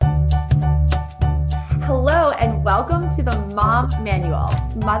welcome to the Mom Manual.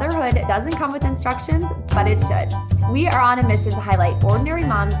 Motherhood doesn't come with instructions, but it should. We are on a mission to highlight ordinary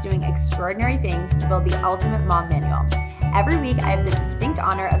moms doing extraordinary things to build the ultimate mom manual. Every week, I have the distinct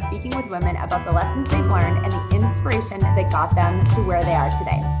honor of speaking with women about the lessons they've learned and the inspiration that got them to where they are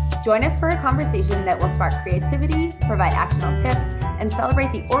today. Join us for a conversation that will spark creativity, provide actionable tips, and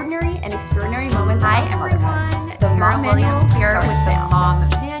celebrate the ordinary and extraordinary moments. Hi, everyone. The Mom Manual here with the Mom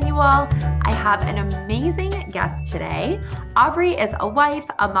Manual. I have an amazing guest today. Aubrey is a wife,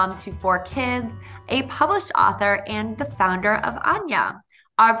 a mom to 4 kids, a published author, and the founder of ANYA.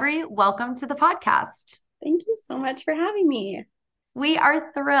 Aubrey, welcome to the podcast. Thank you so much for having me. We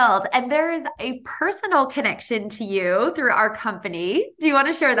are thrilled. And there is a personal connection to you through our company. Do you want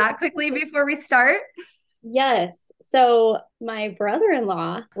to share that quickly before we start? Yes. So my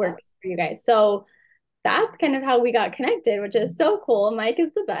brother-in-law works for you guys. So that's kind of how we got connected, which is so cool. Mike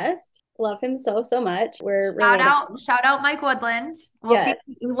is the best. Love him so much. We're shout out Mike Woodland.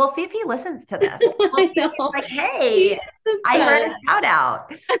 We'll see if he listens to this. We'll see if he's like, hey, I heard a shout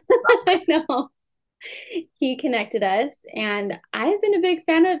out. I know. He connected us, and I've been a big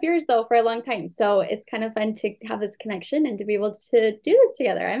fan of yours though for a long time. So it's kind of fun to have this connection and to be able to do this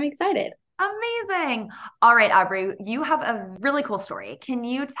together. I'm excited. Amazing. All right, Aubrey, you have a really cool story. Can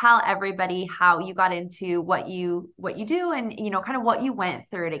you tell everybody how you got into what you do and, kind of what you went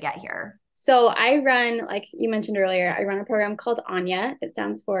through to get here? So I run, like you mentioned earlier, I run a program called ANYA. It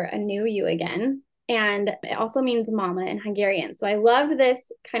stands for A New You Again. And it also means mama in Hungarian. So I loved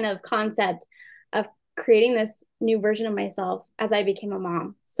this kind of concept of creating this new version of myself as I became a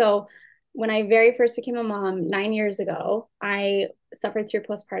mom. So when I very first became a mom 9 years ago, I suffered through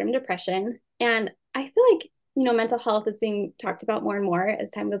postpartum depression. And I feel like, mental health is being talked about more and more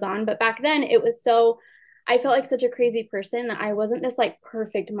as time goes on. But back then it was I felt like such a crazy person that I wasn't this like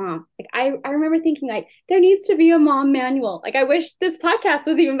perfect mom. Like I remember thinking like there needs to be a mom manual. Like I wish this podcast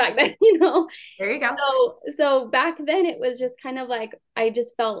was even back then, There you go. So back then it was just kind of like, I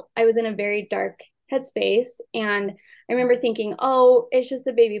just felt I was in a very dark headspace. And I remember thinking, oh, it's just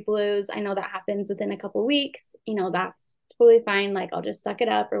the baby blues. I know that happens within a couple weeks. That's totally fine. Like I'll just suck it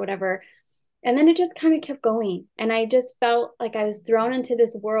up or whatever. And then it just kind of kept going. And I just felt like I was thrown into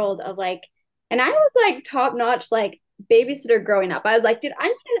this world of like, and I was like top notch, like babysitter growing up. I was like, dude, I'm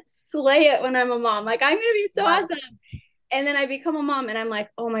going to slay it when I'm a mom. Like I'm going to be so awesome. And then I become a mom and I'm like,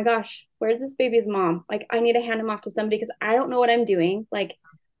 oh my gosh, where's this baby's mom? Like I need to hand him off to somebody because I don't know what I'm doing. Like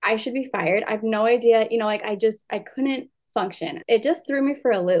I should be fired. I have no idea, like I couldn't function. It just threw me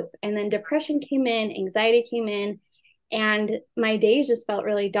for a loop. And then depression came in, anxiety came in, and my days just felt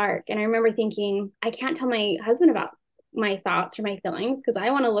really dark. And I remember thinking, I can't tell my husband about my thoughts or my feelings because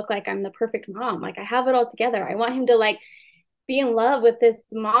I want to look like I'm the perfect mom. Like I have it all together. I want him to like be in love with this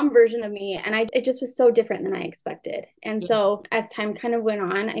mom version of me. And it just was so different than I expected. And so as time kind of went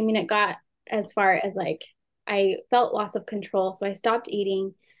on, I mean, it got as far as like, I felt loss of control. So I stopped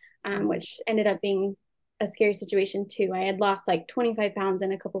eating, which ended up being a scary situation too. I had lost like 25 pounds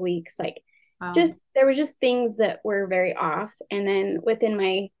in a couple weeks. Like there were just things that were very off. And then within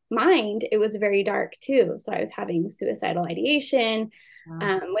my mind, it was very dark too. So I was having suicidal ideation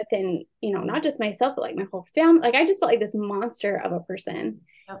within, not just myself, but like my whole family. Like I just felt like this monster of a person.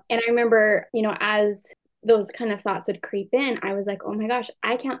 Yep. And I remember, as those kind of thoughts would creep in, I was like, oh my gosh,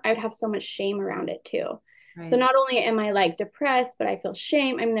 I would have so much shame around it too. Right. So not only am I like depressed, but I feel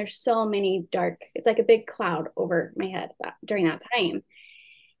shame. I mean, there's so many it's like a big cloud over my head during that time.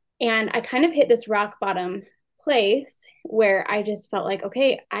 And I kind of hit this rock bottom place where I just felt like,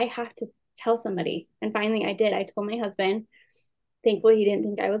 okay, I have to tell somebody. And finally I did. I told my husband. Thankfully, he didn't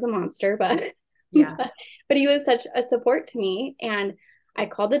think I was a monster, but but he was such a support to me. And I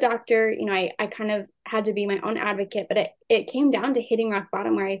called the doctor. I kind of had to be my own advocate, but it came down to hitting rock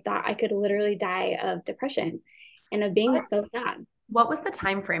bottom where I thought I could literally die of depression and of being so sad. What was the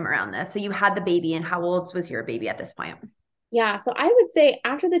time frame around this? So you had the baby, and how old was your baby at this point? Yeah, so I would say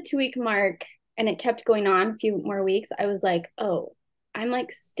after the 2-week mark, and it kept going on a few more weeks, I was like, oh, I'm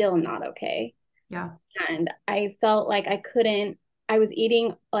like still not okay. Yeah. And I felt like I was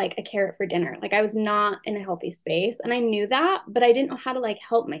eating like a carrot for dinner. Like I was not in a healthy space. And I knew that, but I didn't know how to like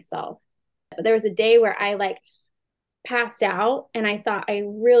help myself. But there was a day where I like passed out and I thought I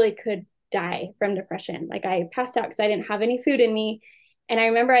really could die from depression. Like I passed out because I didn't have any food in me. And I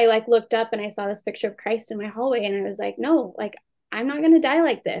remember I like looked up and I saw this picture of Christ in my hallway and I was like, no, like I'm not going to die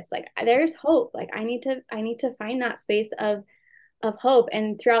like this. Like there's hope. Like I need to find that space of hope.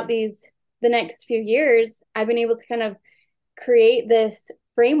 And throughout the next few years, I've been able to kind of create this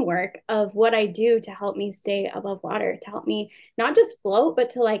framework of what I do to help me stay above water, to help me not just float,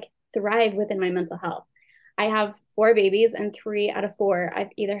 but to like thrive within my mental health. I have four babies, and 3 out of 4, I've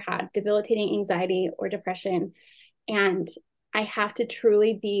either had debilitating anxiety or depression. And I have to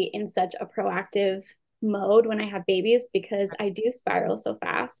truly be in such a proactive mode when I have babies because I do spiral so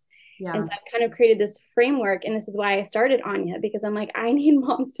fast. And Yeah. so I've kind of created this framework. And this is why I started ANYA, because I'm like, I need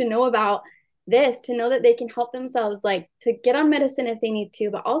moms to know about this, to know that they can help themselves, like to get on medicine if they need to,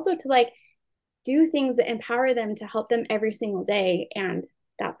 but also to like do things that empower them to help them every single day. And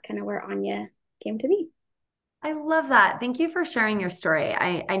that's kind of where ANYA came to be. I love that. Thank you for sharing your story.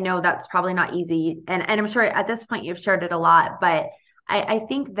 I know that's probably not easy. And I'm sure at this point you've shared it a lot, but I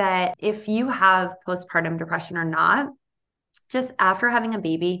think that if you have postpartum depression or not, just after having a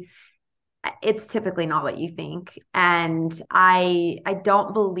baby, it's typically not what you think. And I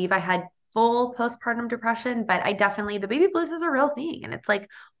don't believe I had full postpartum depression, but I definitely the baby blues is a real thing. And it's like,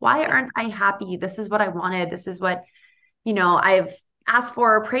 why Yeah. aren't I happy? This is what I wanted. This is what, I've asked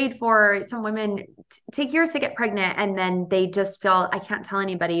for, prayed for. Some women take years to get pregnant and then they just feel I can't tell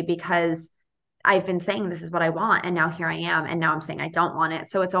anybody because I've been saying this is what I want. And now here I am. And now I'm saying I don't want it.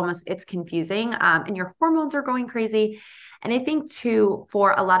 So it's confusing. And your hormones are going crazy. And I think too,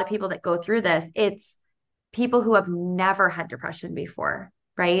 for a lot of people that go through this, it's people who have never had depression before,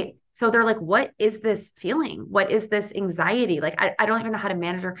 right? So they're like, what is this feeling? What is this anxiety? Like, I don't even know how to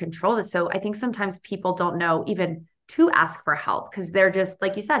manage or control this. So I think sometimes people don't know even to ask for help because they're just,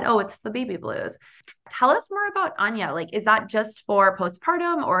 like you said, oh, it's the baby blues. Tell us more about ANYA. Like, is that just for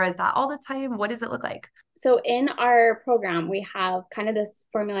postpartum or is that all the time? What does it look like? So in our program, we have kind of this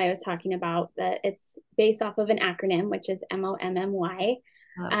formula I was talking about that it's based off of an acronym, which is MOMMY.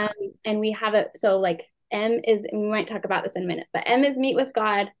 I love Um, that. and we have it. So like M is, and we might talk about this in a minute, but M is meet with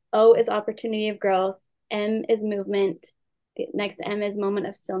God. O is opportunity of growth. M is movement. The next M is moment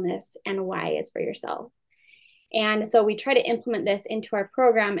of stillness. And Y is for yourself. And so we try to implement this into our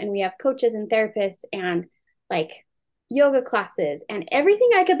program, and we have coaches and therapists and like yoga classes and everything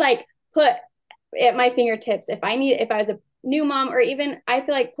I could like put at my fingertips if I was a new mom, or even I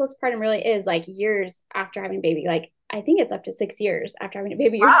feel like postpartum really is like years after having a baby. Like I think it's up to 6 years after having a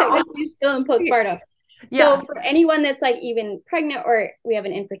baby. You're Wow. technically still in postpartum. Yeah. So for anyone that's like even pregnant, or we have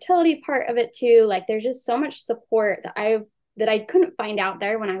an infertility part of it too, like there's just so much support that I couldn't find out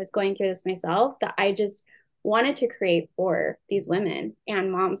there when I was going through this myself, that I just wanted to create for these women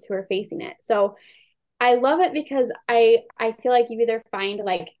and moms who are facing it. So I love it because I feel like you either find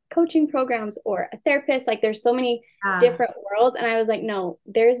like coaching programs or a therapist. Like there's so many Yeah. different worlds. And I was like, no,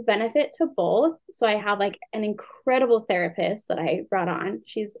 there's benefit to both. So I have like an incredible therapist that I brought on.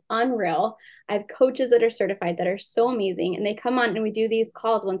 She's unreal. I have coaches that are certified that are so amazing. And they come on and we do these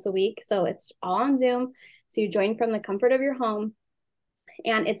calls once a week. So it's all on Zoom. So you join from the comfort of your home.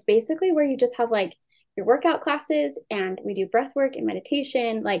 And it's basically where you just have like your workout classes, and we do breath work and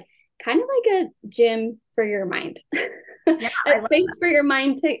meditation, like kind of like a gym for your mind, Yeah. a I love space for your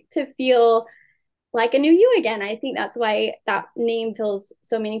mind to feel like a new you again. I think that's why that name feels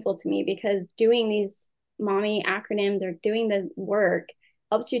so meaningful to me, because doing these mommy acronyms or doing the work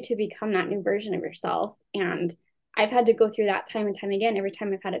helps you to become that new version of yourself. And I've had to go through that time and time again. Every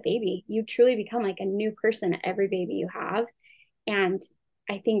time I've had a baby, you truly become like a new person every baby you have. And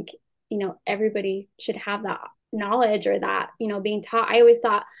I think, everybody should have that knowledge, or that, being taught. I always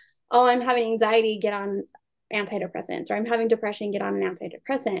thought, oh, I'm having anxiety, get on antidepressants, or I'm having depression, get on an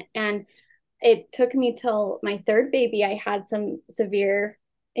antidepressant. And it took me till my third baby, I had some severe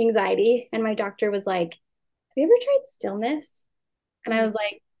anxiety. And my doctor was like, have you ever tried stillness? And I it. was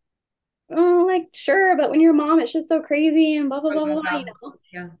like, oh, like, sure. But when you're a mom, it's just so crazy and blah, blah, Oh, blah, yeah, blah, no.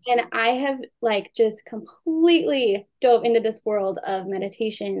 Yeah. And I have like just completely dove into this world of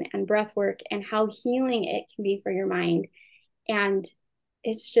meditation and breath work and how healing it can be for your mind. And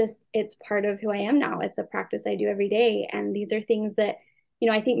it's part of who I am now. It's a practice I do every day. And these are things that,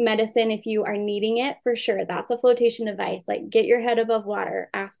 I think medicine, if you are needing it, for sure, that's a flotation device. Like get your head above water,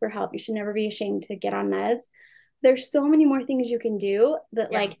 ask for help. You should never be ashamed to get on meds. There's so many more things you can do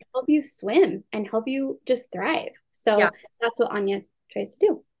that Yeah. like help you swim and help you just thrive. Yeah. So that's what ANYA tries to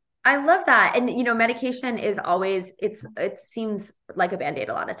do. I love that. And medication is always it seems like a band-aid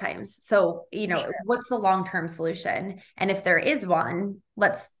a lot of times. So, For sure. what's the long-term solution? And if there is one,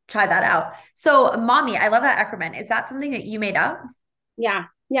 let's try that out. So, mommy, I love that acronym. Is that something that you made up? Yeah.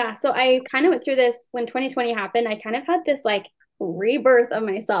 Yeah. So I kind of went through this when 2020 happened. I kind of had this like rebirth of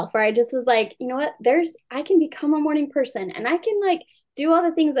myself where I just was like, you know what? I can become a morning person, and I can like do all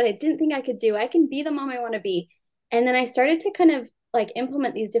the things that I didn't think I could do. I can be the mom I want to be. And then I started to kind of like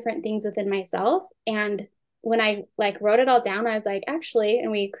implement these different things within myself. And when I like wrote it all down, I was like, actually,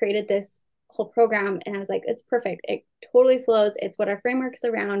 and we created this whole program, and I was like, it's perfect. It totally flows. It's what our framework's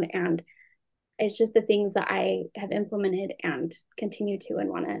around. And it's just the things that I have implemented and continue to and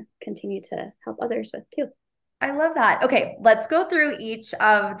want to continue to help others with too. I love that. Okay, let's go through each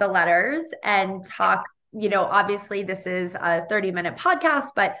of the letters and talk. Obviously, this is a 30-minute podcast,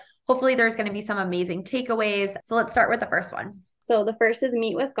 but hopefully there's going to be some amazing takeaways. So let's start with the first one. So the first is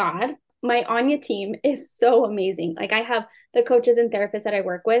meet with God. My ANYA team is so amazing. Like I have the coaches and therapists that I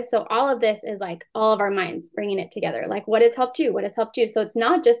work with. So all of this is like all of our minds bringing it together. Like what has helped you? What has helped you? So it's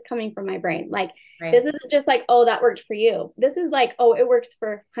not just coming from my brain. Like This isn't just like, oh, that worked for you. This is like, oh, it works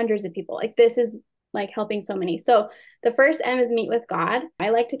for hundreds of people. Like this is like helping so many. So the first M is meet with God. I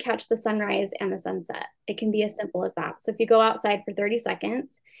like to catch the sunrise and the sunset. It can be as simple as that. So if you go outside for 30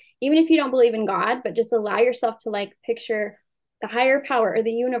 seconds, even if you don't believe in God, but just allow yourself to like picture the higher power or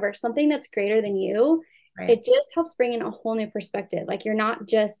the universe, something that's greater than you, it just helps bring in a whole new perspective. Like you're not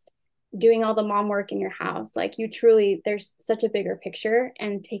just doing all the mom work in your house. Like you truly, there's such a bigger picture,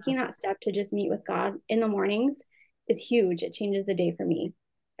 and taking that step to just meet with God in the mornings is huge. It changes the day for me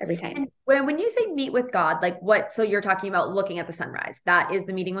every time. And when you say meet with God, like what, so you're talking about looking at the sunrise. That is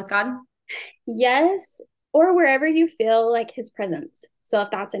the meeting with God? Yes. Or wherever you feel like his presence. So if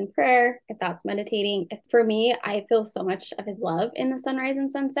that's in prayer, if that's meditating, for me, I feel so much of his love in the sunrise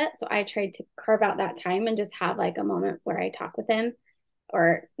and sunset. So I tried to carve out that time and just have like a moment where I talk with him,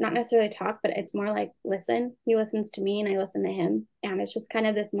 or not necessarily talk, but it's more like listen. He listens to me and I listen to him. And it's just kind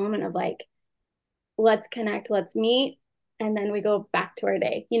of this moment of like, let's connect, let's meet. And then we go back to our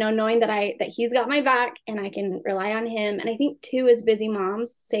day, knowing that he's got my back and I can rely on him. And I think too, as busy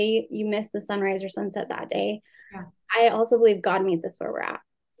moms, say you miss the sunrise or sunset that day. Yeah. I also believe God meets us where we're at.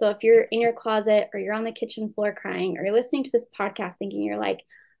 So if you're in your closet or you're on the kitchen floor crying, or you're listening to this podcast thinking you're like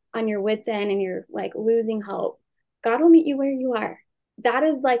on your wits end and you're like losing hope, God will meet you where you are. That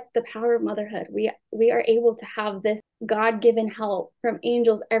is like the power of motherhood. We are able to have this God-given help from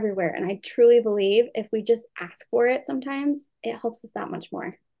angels everywhere. And I truly believe if we just ask for it, sometimes it helps us that much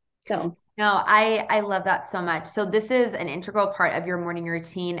more. So no, I love that so much. So this is an integral part of your morning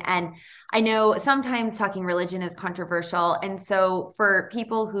routine. And I know sometimes talking religion is controversial. And so for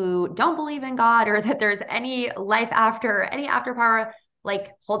people who don't believe in God, or that there's any life after, any after power,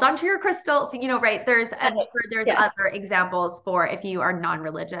 like hold on to your crystal. So, right. There's other examples for if you are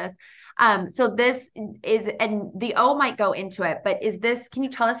non-religious. So this is, and the O might go into it, but can you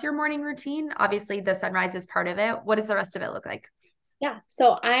tell us your morning routine? Obviously the sunrise is part of it. What does the rest of it look like? Yeah.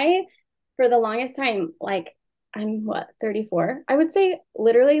 So for the longest time, like I'm 34, I would say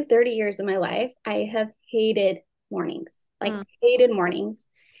literally 30 years of my life, I have hated mornings, hated mornings.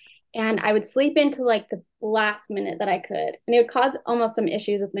 And I would sleep into like the last minute that I could. And it would cause almost some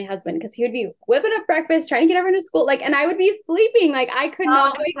issues with my husband because he would be whipping up breakfast, trying to get everyone to school. And I would be sleeping. Like I could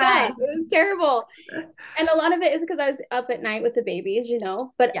not wake up. It was terrible. And a lot of it is because I was up at night with the babies,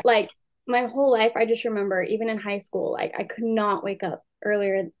 but like my whole life, I just remember even in high school, like I could not wake up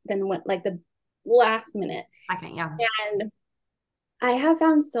earlier than the last minute. Okay, yeah. And I have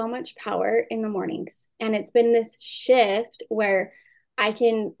found so much power in the mornings. And it's been this shift where I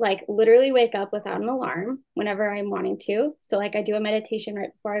can like literally wake up without an alarm whenever I'm wanting to. So like I do a meditation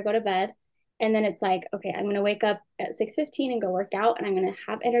right before I go to bed. And then it's like, okay, I'm going to wake up at 6:15 and go work out, and I'm going to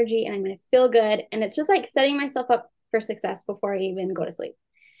have energy and I'm going to feel good. And it's just like setting myself up for success before I even go to sleep.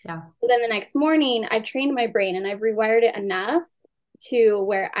 Yeah. So then the next morning I've trained my brain and I've rewired it enough to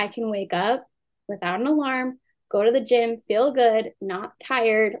where I can wake up without an alarm, go to the gym, feel good, not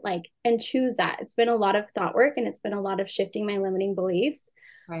tired, and choose that. It's been a lot of thought work and it's been a lot of shifting my limiting beliefs.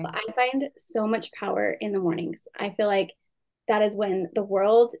 Right. But I find so much power in the mornings. I feel like that is when the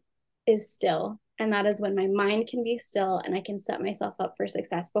world is still, and that is when my mind can be still and I can set myself up for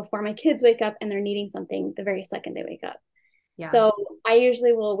success before my kids wake up and they're needing something the very second they wake up. Yeah. So I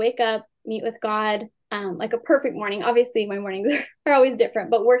usually will wake up, meet with God, like a perfect morning. Obviously my mornings are always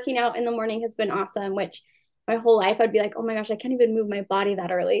different, but working out in the morning has been awesome, which my whole life I'd be like, oh my gosh, I can't even move my body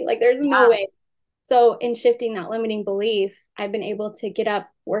that early. Like there's no way. So in shifting that limiting belief, I've been able to get up,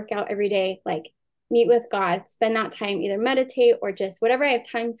 work out every day, meet with God, spend that time, either meditate or just whatever I have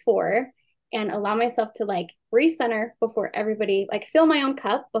time for, and allow myself to recenter before everybody, fill my own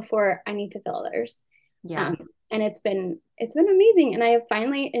cup before I need to fill others. Yeah. And it's been amazing. And I have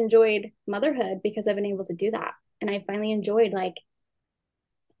finally enjoyed motherhood because I've been able to do that. And I finally enjoyed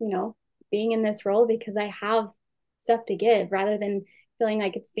being in this role because I have stuff to give rather than feeling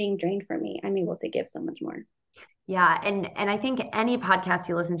like it's being drained from me. I'm able to give so much more. Yeah. And I think any podcast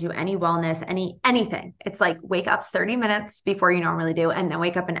you listen to, any wellness, anything, it's like wake up 30 minutes before you normally do, and then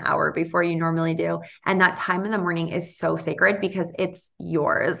wake up an hour before you normally do. And that time in the morning is so sacred because it's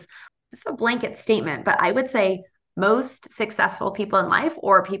yours. It's a blanket statement, but I would say most successful people in life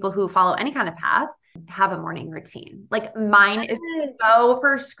or people who follow any kind of path have a morning routine. Like mine is Yes. so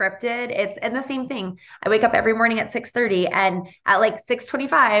prescripted. And the same thing. I wake up every morning at 6:30 and at like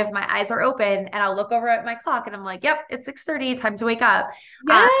 6:25, my eyes are open and I'll look over at my clock and I'm like, yep, it's 6:30, time to wake up.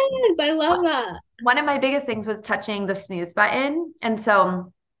 Um, Yes, I love that. one of my biggest things was touching the snooze button. And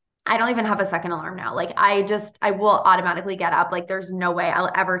so I don't even have a second alarm now. Like I will automatically get up. Like there's no way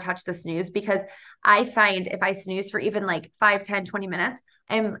I'll ever touch the snooze because I find if I snooze for even like 5, 10, 20 minutes,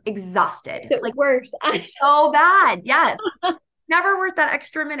 I'm exhausted. Makes it Like worse. so bad. Yes. Never worth that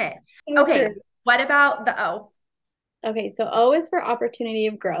extra minute. So Okay. true. What about the O? Okay, so O is for opportunity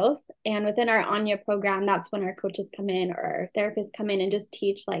of growth. And within our ANYA program, that's when our coaches come in or our therapists come in and just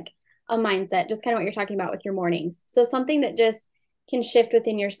teach like a mindset, just kind of what you're talking about with your mornings. So something that just can shift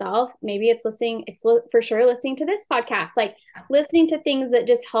within yourself. Maybe it's listening, for sure listening to this podcast, like listening to things that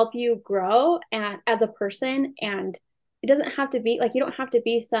just help you grow and as a person. And it doesn't have to be like you don't have to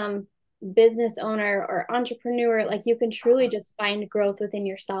be some business owner or entrepreneur. Like you can truly just find growth within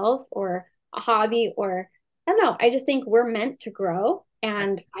yourself or a hobby or I don't know. I just think we're meant to grow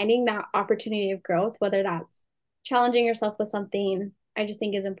and finding that opportunity of growth, whether that's challenging yourself with something, I just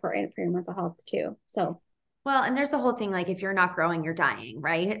think is important for your mental health too. So, Well, and there's a whole thing like if you're not growing, you're dying,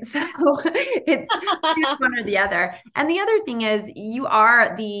 right? So it's one or the other. And the other thing is you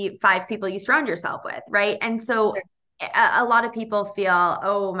are the 5 people you surround yourself with, right? And so a lot of people feel,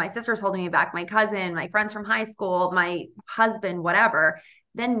 oh, my sister's holding me back, my cousin, my friends from high school, my husband, whatever.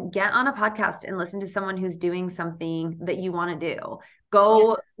 Then get on a podcast and listen to someone who's doing something that you want to do.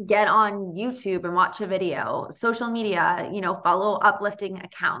 Go get on YouTube and watch a video, social media, follow uplifting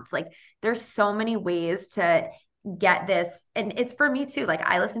accounts. Like there's so many ways to get this. And it's for me too. Like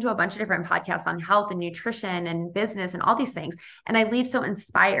I listen to a bunch of different podcasts on health and nutrition and business and all these things. And I leave so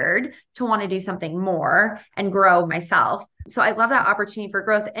inspired to want to do something more and grow myself. So I love that opportunity for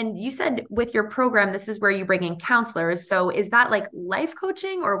growth. And you said with your program, this is where you bring in counselors. So is that like life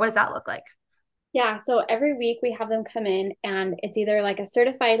coaching or what does that look like? Yeah, so every week we have them come in and it's either like a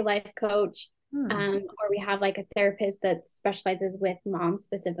certified life coach, or we have like a therapist that specializes with moms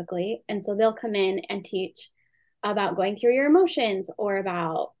specifically. And so they'll come in and teach about going through your emotions or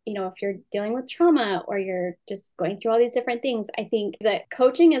about, if you're dealing with trauma or you're just going through all these different things. I think that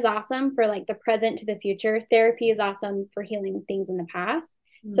coaching is awesome for like the present to the future. Therapy is awesome for healing things in the past.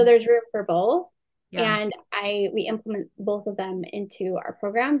 So there's room for both. Yeah. And we implement both of them into our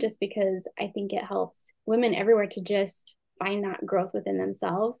program just because I think it helps women everywhere to just find that growth within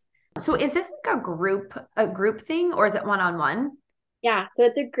themselves. So is this like a group thing or is it one-on-one? Yeah, so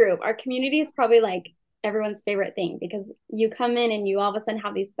it's a group. Our community is probably like everyone's favorite thing because you come in and you all of a sudden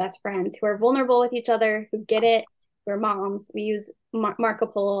have these best friends who are vulnerable with each other, who get it. We're moms. We use Marco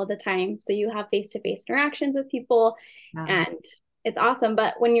Polo all the time. So you have face-to-face interactions with people and it's awesome.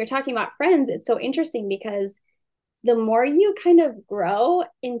 But when you're talking about friends, it's so interesting because the more you kind of grow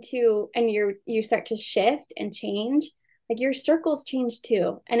into and you start to shift and change, like your circles change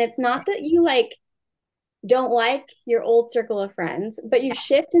too. And it's not that you like don't like your old circle of friends, but you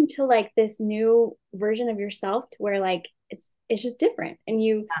shift into like this new version of yourself to where like it's just different. And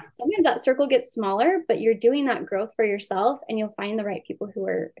you sometimes that circle gets smaller, but you're doing that growth for yourself and you'll find the right people who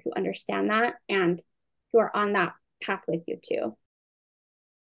understand that and who are on that path with you too.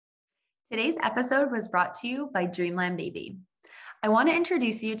 Today's episode was brought to you by Dreamland Baby. I want to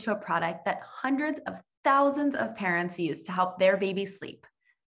introduce you to a product that hundreds of thousands of parents use to help their baby sleep.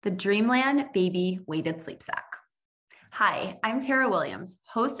 The Dreamland Baby Weighted Sleep Sack. Hi, I'm Tara Williams,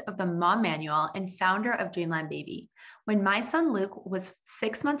 host of the Mom Manual and founder of Dreamland Baby. When my son Luke was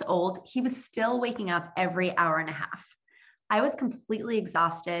 6 months old, he was still waking up every hour and a half. I was completely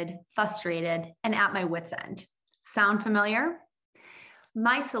exhausted, frustrated, and at my wit's end. Sound familiar?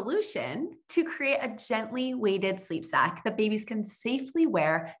 My solution to create a gently weighted sleep sack that babies can safely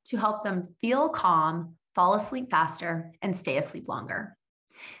wear to help them feel calm, fall asleep faster, and stay asleep longer.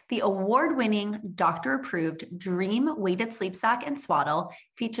 The award-winning, doctor-approved Dream Weighted Sleep Sack and Swaddle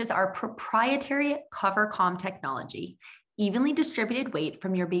features our proprietary Cover Calm technology, evenly distributed weight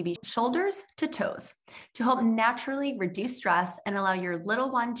from your baby's shoulders to toes, to help naturally reduce stress and allow your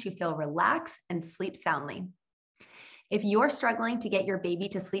little one to feel relaxed and sleep soundly. If you're struggling to get your baby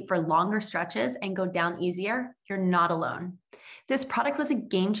to sleep for longer stretches and go down easier, you're not alone. This product was a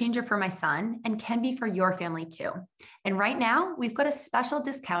game changer for my son and can be for your family too. And right now, we've got a special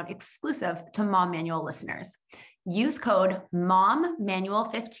discount exclusive to Mom Manual listeners. Use code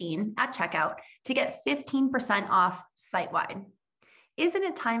MOMMANUAL15 at checkout to get 15% off site-wide. Isn't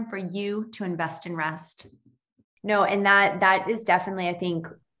it time for you to invest in rest? No, and that is definitely, I think,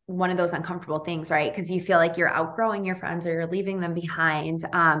 one of those uncomfortable things, right? Because you feel like you're outgrowing your friends or you're leaving them behind.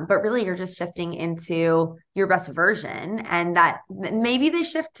 But really you're just shifting into your best version, and that maybe they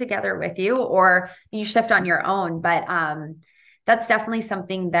shift together with you or you shift on your own. But that's definitely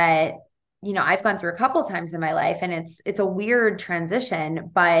something that, I've gone through a couple times in my life, and it's a weird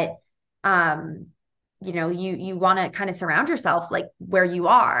transition, but you want to kind of surround yourself like where you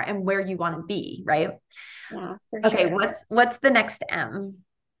are and where you want to be, right? Yeah, for Okay, sure. what's the next M?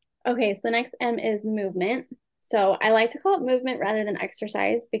 Okay, so the next M is movement. So I like to call it movement rather than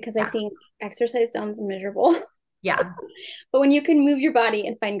exercise because I Yeah. think exercise sounds miserable. Yeah. But when you can move your body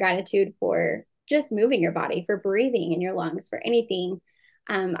and find gratitude for just moving your body, for breathing in your lungs, for anything,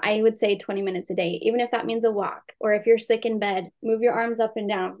 I would say 20 minutes a day, even if that means a walk, or if you're sick in bed, move your arms up and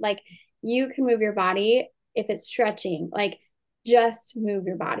down. Like you can move your body if it's stretching, like just move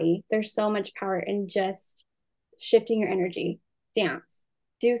your body. There's so much power in just shifting your energy. Dance,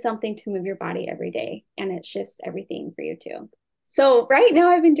 do something to move your body every day, and it shifts everything for you too. So right now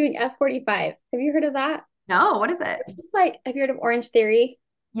I've been doing F45. Have you heard of that? No, what is it? It's just like, have you heard of Orange Theory?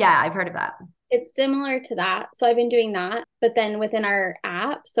 Yeah, I've heard of that. It's similar to that. So I've been doing that, but then within our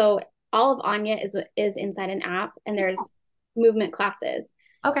app, so all of Anya is inside an app, and there's movement classes.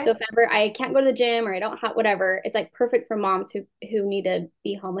 So Okay. if ever I can't go to the gym or I don't have whatever, it's like perfect for moms who need to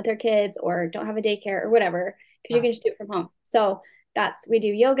be home with their kids or don't have a daycare or whatever, because you Yeah. can just do it from home. So that's we do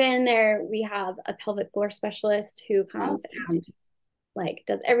yoga in there. We have a pelvic floor specialist who Oh. comes and like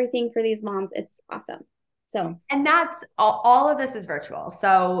does everything for these moms. It's awesome. So And that's all of this is virtual.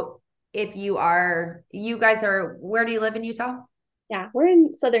 So if you guys are, where do you live in Utah? yeah, we're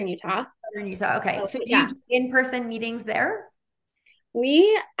in Southern Utah. Southern Utah. Okay. So So do you yeah, do in-person meetings there?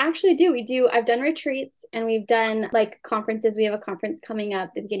 we actually do. We do. I've done retreats and we've done like conferences. We have a conference coming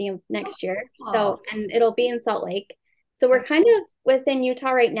up the beginning of next year. Oh, So, and it'll be in Salt Lake. So we're kind of within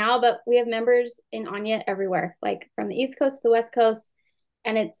Utah right now, but we have members in ANYA everywhere, like from the East Coast to the West Coast.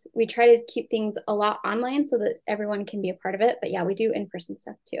 And we try to keep things a lot online so that everyone can be a part of it. But yeah, we do in-person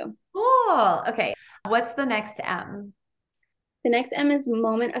stuff too. cool. Okay. What's the next M? The next M is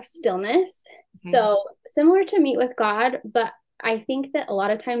moment of stillness. Okay. So similar to meet with God, but I think that a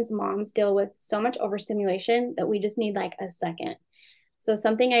lot of times moms deal with so much overstimulation that we just need like a second. So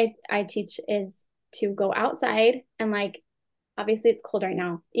something I teach is to go outside and like obviously it's cold right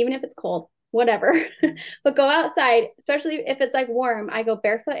now, even if it's cold, whatever. But go outside, especially if it's like warm. I go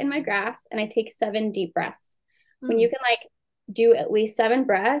barefoot in my grass and I take 7 deep breaths. When you Hmm. can like do at least 7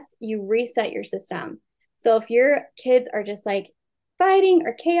 breaths, you reset your system. So if your kids are just like fighting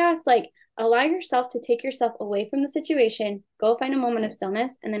or chaos, like allow yourself to take yourself away from the situation, go find a moment of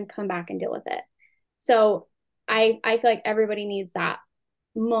stillness, and then come back and deal with it. So I feel like everybody needs that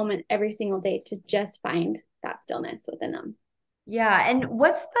moment every single day to just find that stillness within them. Yeah. And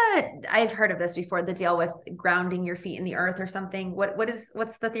I've heard of this before, the deal with grounding your feet in the earth or something.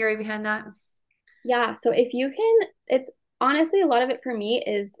 What's the theory behind that? Yeah. So if you can, it's honestly a lot of it for me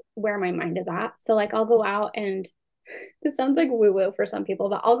is where my mind is at. So like I'll go out and this sounds like woo woo for some people,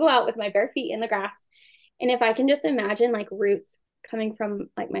 but I'll go out with my bare feet in the grass. And if I can just imagine like roots coming from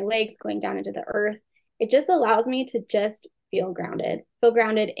like my legs going down into the earth, it just allows me to just feel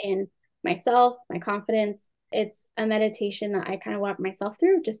grounded in myself, my confidence. It's a meditation that I kind of walk myself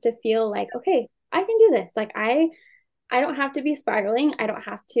through just to feel like, okay, I can do this. Like I don't have to be spiraling. I don't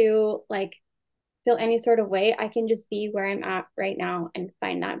have to like feel any sort of way. I can just be where I'm at right now and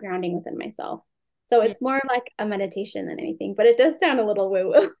find that grounding within myself. So Yeah. it's more like a meditation than anything, but it does sound a little woo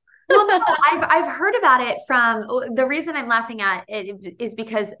woo. Well, no, I've heard about it from the reason I'm laughing at it is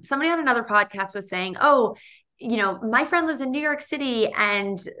because somebody on another podcast was saying, "Oh, my friend lives in New York City,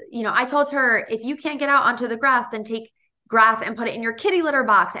 and I told her if you can't get out onto the grass, then take grass and put it in your kitty litter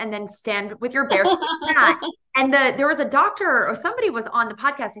box, and then stand with your bare feet in that." And there was a doctor or somebody was on the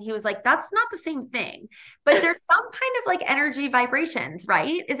podcast, and he was like, "That's not the same thing, but there's some kind of like energy vibrations,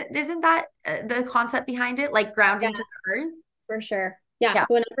 right? Isn't that the concept behind it, like Yeah, grounding to the earth?" for sure. Yeah. Yeah.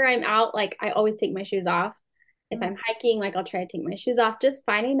 So whenever I'm out, like I always take my shoes off. If Mm. I'm hiking, like I'll try to take my shoes off, just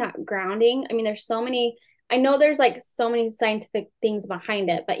finding that grounding. I mean, I know there's like so many scientific things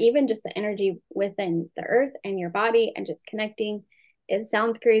behind it, but even just the energy within the earth and your body and just connecting, it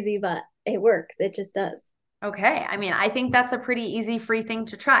sounds crazy, but it works. It just does. Okay. I mean, I think that's a pretty easy, free thing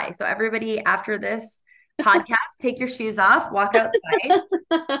to try. So, everybody, after this podcast, take your shoes off, walk outside,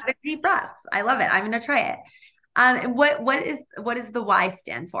 have deep breaths. I love it. I'm going to try it. And what is the Y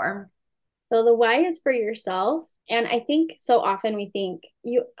stand for? So the why is for yourself. And I think so often we think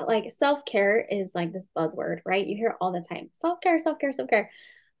you like self-care is like this buzzword, right? You hear it all the time. Self-care, self-care, self-care.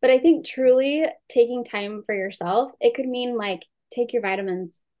 But I think truly taking time for yourself, it could mean like take your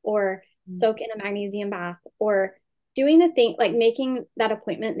vitamins or soak in a magnesium bath, or doing the thing, like making that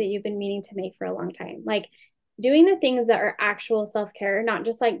appointment that you've been meaning to make for a long time. Like doing the things that are actual self-care, not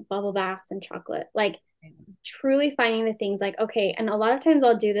just like bubble baths and chocolate, like truly finding the things like, okay. And a lot of times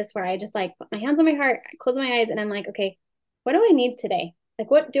I'll do this where I just like put my hands on my heart, I close my eyes, and I'm like, okay, what do I need today?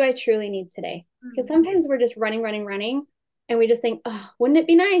 Like, what do I truly need today? Because sometimes we're just running, running, running. And we just think, oh, wouldn't it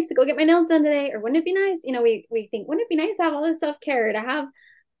be nice to go get my nails done today? Or wouldn't it be nice? You know, we think, wouldn't it be nice to have all this self-care, to have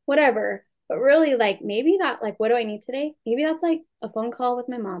whatever? But really, like maybe that, like, what do I need today? Maybe that's like a phone call with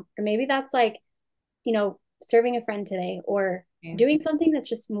my mom, or maybe that's like, you know, serving a friend today, or doing something that's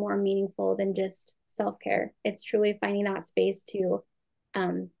just more meaningful than just self-care. It's truly finding that space to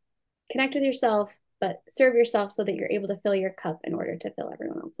connect with yourself, but serve yourself so that you're able to fill your cup in order to fill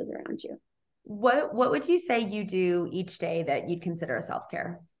everyone else's around you. What would you say you do each day that you'd consider a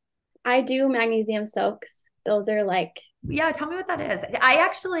self-care? I do magnesium soaks. Those are like, yeah, tell me what that is. I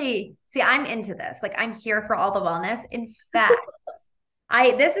actually see, I'm into this. Like I'm here for all the wellness. In fact,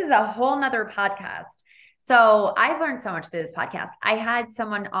 this is a whole nother podcast. So I've learned so much through this podcast. I had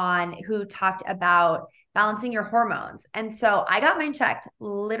someone on who talked about balancing your hormones. And so I got mine checked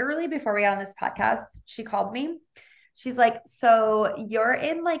literally before we got on this podcast. She called me. She's like, so you're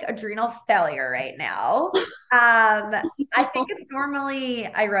in like adrenal failure right now. I think it's normally,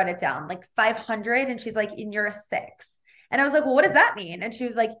 I wrote it down like 500. And she's like, and you're a 6. And I was like, well, what does that mean? And she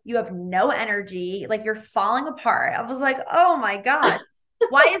was like, you have no energy, like you're falling apart. I was like, oh my gosh,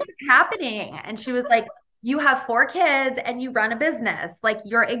 why is this happening? And she was like, you have 4 kids and you run a business, like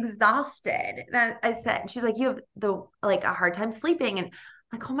you're exhausted. And I said, she's like, you have like a hard time sleeping. And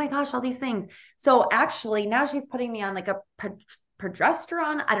I'm like, oh my gosh, all these things. So actually now she's putting me on like a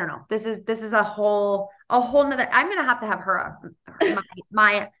progesterone. I don't know. This is a whole nother, I'm going to have her,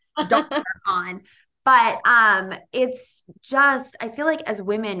 my doctor on. But it's just, I feel like as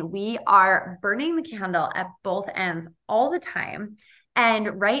women, we are burning the candle at both ends all the time.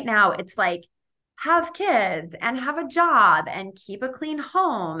 And right now it's like, have kids and have a job and keep a clean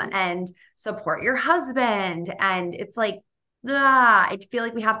home and support your husband. And it's like, I feel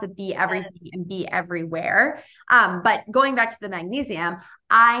like we have to be everything and be everywhere. But going back to the magnesium,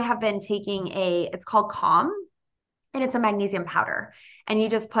 I have been taking it's called Calm, and it's a magnesium powder. And you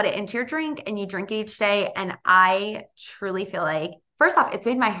just put it into your drink and you drink it each day. And I truly feel like, first off, it's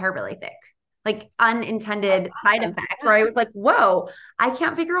made my hair really thick, like unintended side effects where I was like, whoa, I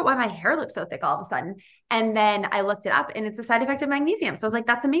can't figure out why my hair looks so thick all of a sudden. And then I looked it up and it's a side effect of magnesium. So I was like,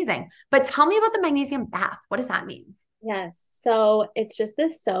 that's amazing. But tell me about the magnesium bath. What does that mean? yes. So it's just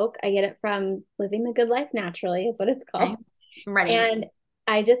this soak. I get it from Living the Good Life Naturally is what it's called. Okay. I'm ready. And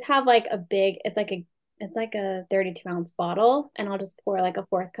I just have like it's like a 32-ounce bottle, and I'll just pour like a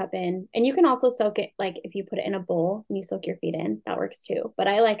 4th cup in. And you can also soak it, like if you put it in a bowl and you soak your feet in, that works too. But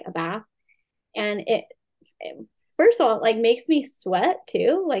I like a bath. And it first of all, like makes me sweat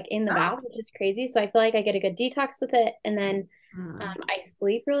too, like in the bath, which is crazy. So I feel like I get a good detox with it. And then I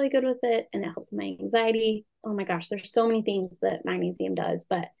sleep really good with it, and it helps my anxiety. Oh my gosh, there's so many things that magnesium does,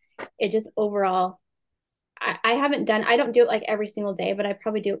 but it just overall, I don't do it like every single day, but I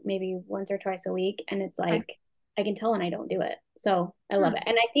probably do it maybe once or twice a week. And it's like, I can tell when I don't do it. So I love it.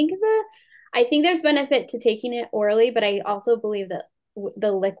 And I think there's benefit to taking it orally, but I also believe that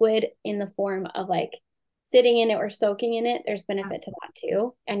the liquid in the form of like sitting in it or soaking in it, there's benefit to that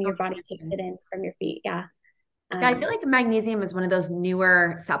too. And your body takes it in from your feet. Yeah. Yeah, I feel like magnesium is one of those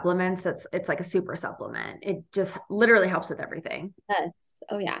newer supplements it's like a super supplement. It just literally helps with everything. Yes.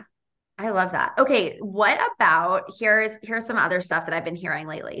 Oh yeah. I love that. Okay, what about here's some other stuff that I've been hearing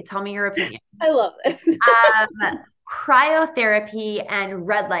lately. Tell me your opinion. I love this. Cryotherapy and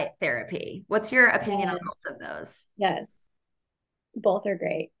red light therapy. What's your opinion on both of those? Yes. Both are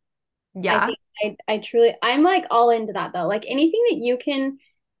great. Yeah. I truly, I'm like all into that though. Like anything that you can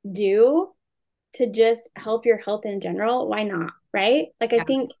do to just help your health in general, why not? Right? Like I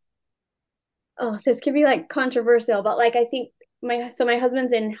think, oh, this could be like controversial, but like I think my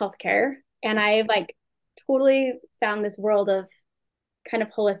husband's in healthcare, and I've like totally found this world of kind of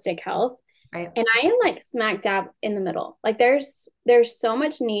holistic health. Right. And I am like smack dab in the middle. Like there's so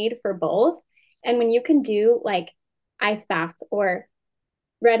much need for both. And when you can do like ice baths or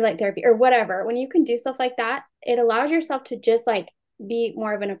red light therapy or whatever, when you can do stuff like that, it allows yourself to just like be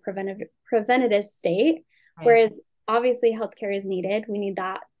more of in a preventative state. Right. Whereas obviously healthcare is needed. We need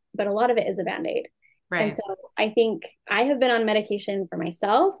that. But a lot of it is a Band-Aid. Right. And so I think I have been on medication for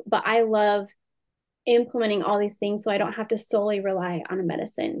myself, but I love implementing all these things so I don't have to solely rely on a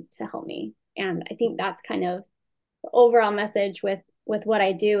medicine to help me. And I think that's kind of the overall message with what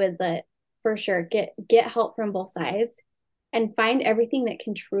I do is that for sure get help from both sides. and find everything that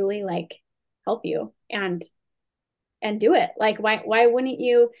can truly like help you and do it. Like why wouldn't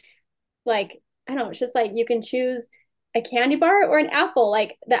you, like, I don't know, it's just like you can choose a candy bar or an apple.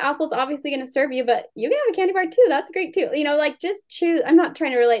 Like the apple's obviously going to serve you, but you can have a candy bar too. That's great too. You know, like just choose. I'm not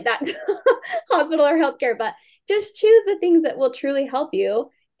trying to relate that to hospital or healthcare, but just choose the things that will truly help you.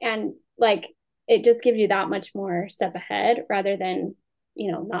 And like it just gives you that much more step ahead rather than,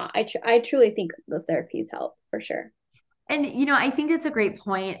 not. I truly think those therapies help for sure. And I think it's a great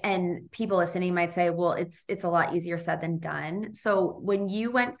point, and people listening might say, well, it's a lot easier said than done. So when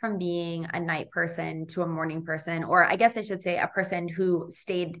you went from being a night person to a morning person, or I guess I should say a person who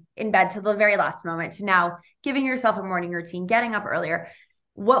stayed in bed till the very last moment, to now giving yourself a morning routine, getting up earlier,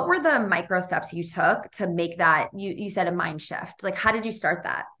 what were the micro steps you took to make that, you said, a mind shift? Like, how did you start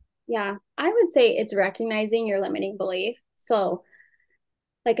that? Yeah, I would say it's recognizing your limiting belief. So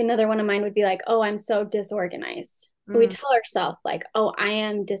like another one of mine would be like, oh, I'm so disorganized. We Mm, tell ourselves like, oh, I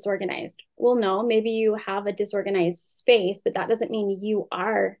am disorganized. Well, no, maybe you have a disorganized space, but that doesn't mean you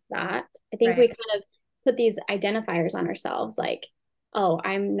are that. I think we right. kind of put these identifiers on ourselves like, oh,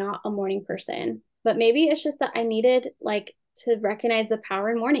 I'm not a morning person. But maybe it's just that I needed like to recognize the power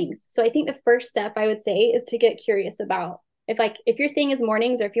in mornings. So I think the first step I would say is to get curious about, if your thing is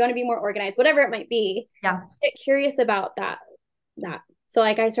mornings, or if you want to be more organized, whatever it might be, Yeah. get curious about that. So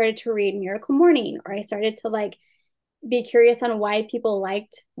like I started to read Miracle Morning, or I started to like be curious on why people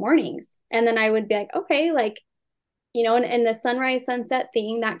liked mornings. And then I would be like, okay, like, and the sunrise sunset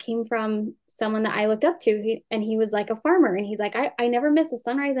thing that came from someone that I looked up to. And he was like a farmer, and he's like, I never miss a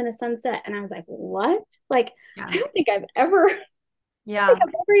sunrise and a sunset. And I was like, what? Like, I Yeah. don't think I've ever, Yeah.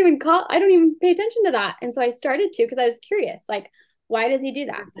 even caught, I don't even pay attention to that. And so I started to, because I was curious, like, why does he do What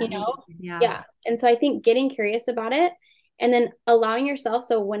that? does that mean? Yeah. Yeah. And so I think getting curious about it and then allowing yourself.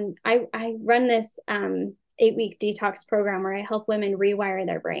 So when I run this 8-week detox program where I help women rewire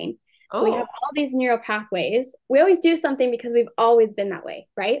their brain. So we have Oh, all these neural pathways. We always do something because we've always been that way,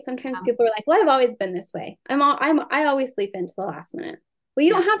 right? Sometimes yeah. people are like, "Well, I've always been this way. I always sleep into the last minute." Well,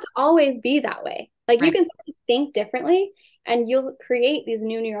 you Yeah. don't have to always be that way. Like you Right. can start to think differently, and you'll create these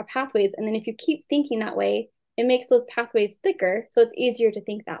new neural pathways. And then if you keep thinking that way, it makes those pathways thicker, so it's easier to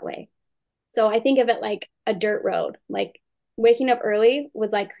think that way. So I think of it like a dirt road. Like waking up early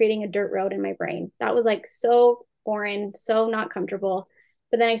was like creating a dirt road in my brain. That was like so foreign, so not comfortable.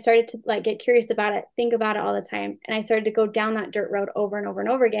 But then I started to like get curious about it, think about it all the time. And I started to go down that dirt road over and over and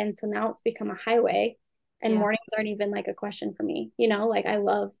over again. So now it's become a highway. And Yeah. mornings aren't even like a question for me. Like I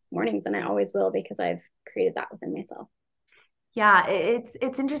love mornings and I always will because I've created that within myself. Yeah,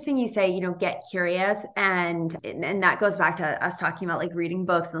 it's interesting you say, get curious, and that goes back to us talking about like reading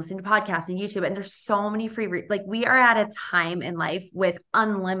books and listening to podcasts and YouTube, and there's so many like we are at a time in life with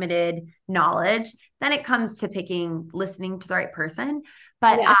unlimited knowledge. Then it comes to listening to the right person.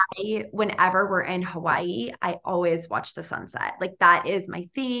 But Yeah. whenever we're in Hawaii, I always watch the sunset. Like that is my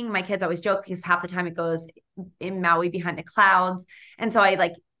thing. My kids always joke because half the time it goes in Maui behind the clouds. And so I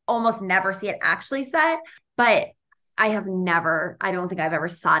like almost never see it actually set. But I don't think I've ever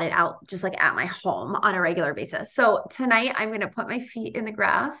sought it out just like at my home on a regular basis. So tonight I'm going to put my feet in the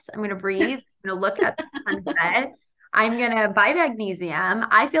grass. I'm going to breathe. I'm going to look at the sunset. I'm going to buy magnesium.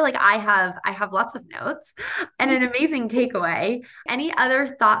 I feel like I have lots of notes and an amazing takeaway. Any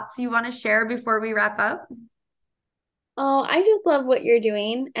other thoughts you want to share before we wrap up? Oh, I just love what you're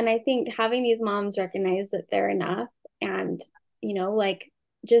doing. And I think having these moms recognize that they're enough and, like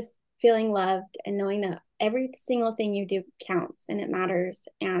just feeling loved and knowing that every single thing you do counts and it matters.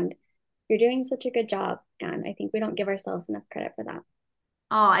 And you're doing such a good job. And I think we don't give ourselves enough credit for that.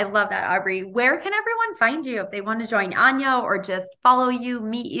 Oh, I love that, Aubrey. Where can everyone find you if they want to join Anya or just follow you,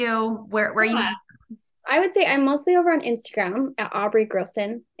 meet you? Where you? Yeah. I would say I'm mostly over on Instagram at Aubrey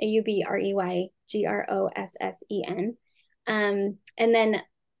Grossen, AubreyGrossen. And then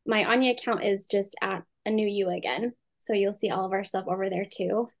my Anya account is just at a new you again. So you'll see all of our stuff over there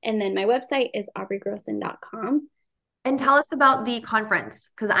too. And then my website is aubreygrossen.com. And tell us about the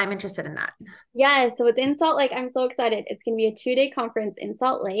conference because I'm interested in that. Yeah, so it's in Salt Lake. I'm so excited. It's going to be a 2-day conference in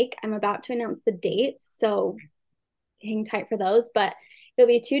Salt Lake. I'm about to announce the dates, so hang tight for those. But it'll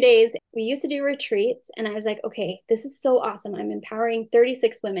be 2 days. We used to do retreats, and I was like, okay, this is so awesome. I'm empowering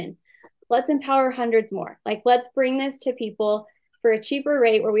 36 women. Let's empower hundreds more. Like, let's bring this to people for a cheaper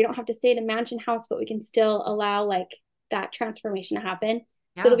rate where we don't have to stay at a mansion house, but we can still allow like that transformation to happen.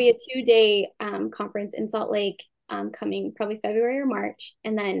 So it'll Yeah. be a 2-day conference in Salt Lake coming probably February or March.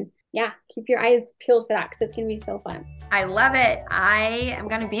 And then, yeah, keep your eyes peeled for that because it's going to be so fun. I love it. I am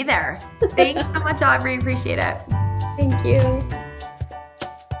going to be there. Thanks so much, Aubrey. Appreciate it. Thank you.